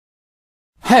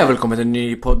Hei og velkommen til en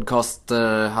ny podcast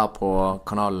her på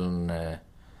kanalen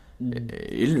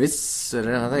Ylvis. Det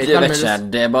vet ikke,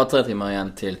 det bare 3 timer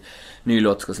igjen til ny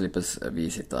låt skal slippes. Vi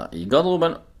sitter i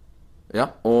garderoben. Ja.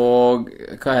 Og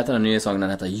hva heter den nye sangen?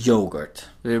 Den heter Yoghurt.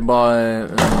 Det var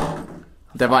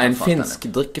en finsk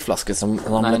drikkeflaske som...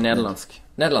 Nei, nederlandsk.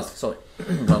 Nederlandsk, sorry.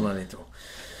 Blander de to.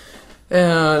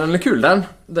 Den er kul, den.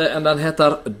 Den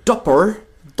heter Doper.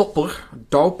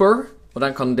 Og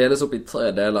den kan deles opp i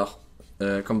 3 deler.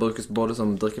 Kan brukes både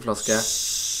som drikkeflaske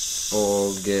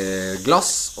og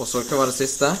glass. Og så hva var det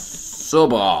siste? Så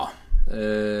bra.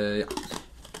 Ja.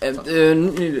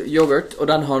 Yoghurt, og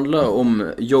den handler om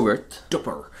yoghurt.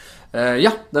 Doper.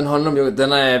 Ja, den handler om yoghurt.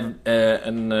 Den er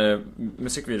en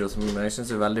musikkvideo som jeg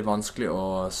synes er veldig vanskelig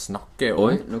å snakke om.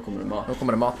 Oi, nå kommer det mat. Nå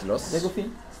kommer det mat til oss. Det går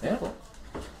fint. Ja.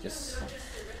 Yes.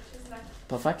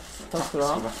 Perfekt. Takk skal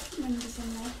du ha.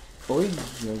 Oi,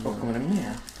 hva kommer det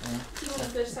mer?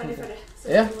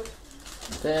 Ja,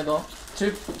 det er bra.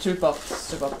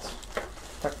 Supert.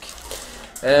 Takk.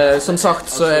 Som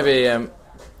sagt så er vi...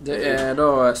 Det er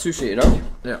da sushi i dag.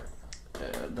 Ja.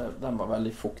 Den var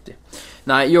veldig fuktig.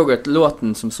 Nei, yoghurt,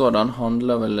 låten som sådan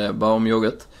handler vel bare om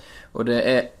yoghurt. Og det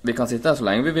er... Vi kan sitte her så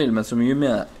lenge vi vil, men så mye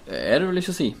mer er det vel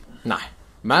ikke å si. Nei,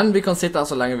 men vi kan sitte her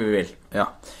så lenge vi vil. Ja.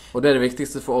 Og det er det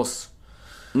viktigste for oss.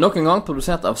 Nok en gang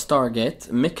produsert av Stargate.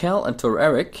 Mikkel og Tor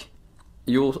Erik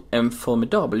gjorde en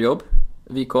formidabel jobb.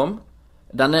 Vi kom.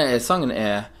 Denne sangen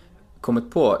er kommet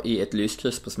på i et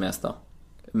lyskryss på Smestad.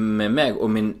 Med meg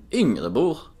og min yngre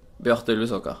bror, Bjarte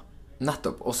Ylvis.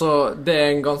 Nettopp. Og så, det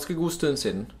er en ganske god stund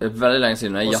siden. Veldig lenge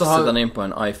siden. Jeg jasset den inn på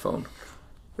en iPhone.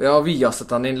 Ja, vi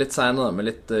jasset den inn litt senere med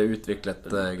litt utviklet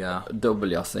greier.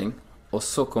 Dobbeltjassing. Og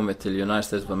så kom vi til United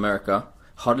States of America.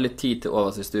 Hadde litt tid til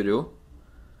overs i studio.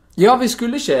 Ja, vi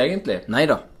skulle ikke egentlig.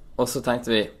 Neida. Og så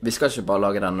tenkte vi skal ikke bare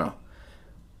lage denne da.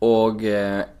 Og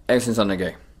jeg synes den er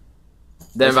gøy.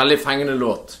 Det er en veldig fengende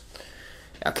låt.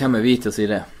 Ja, hvem er vi til å si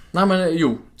det? Nei, men jo.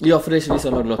 Ja, for det er ikke vi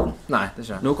som har laget låten. Nei, det er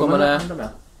ikke. Nå kommer det...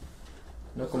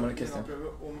 Nå kommer det Kristian. Jeg prøver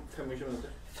om 25 minutter.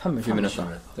 25 minutter.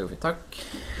 Det går fint. Takk.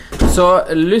 Så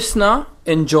lyssna,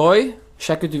 enjoy,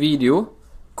 sjekk ut video,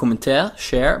 kommenter,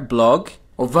 share, blogg.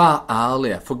 Og vær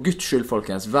ærlige. For Guds skyld,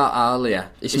 folkens. Vær ærlige.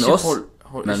 Ikke med oss,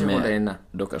 men med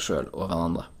dere selv og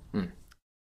hverandre.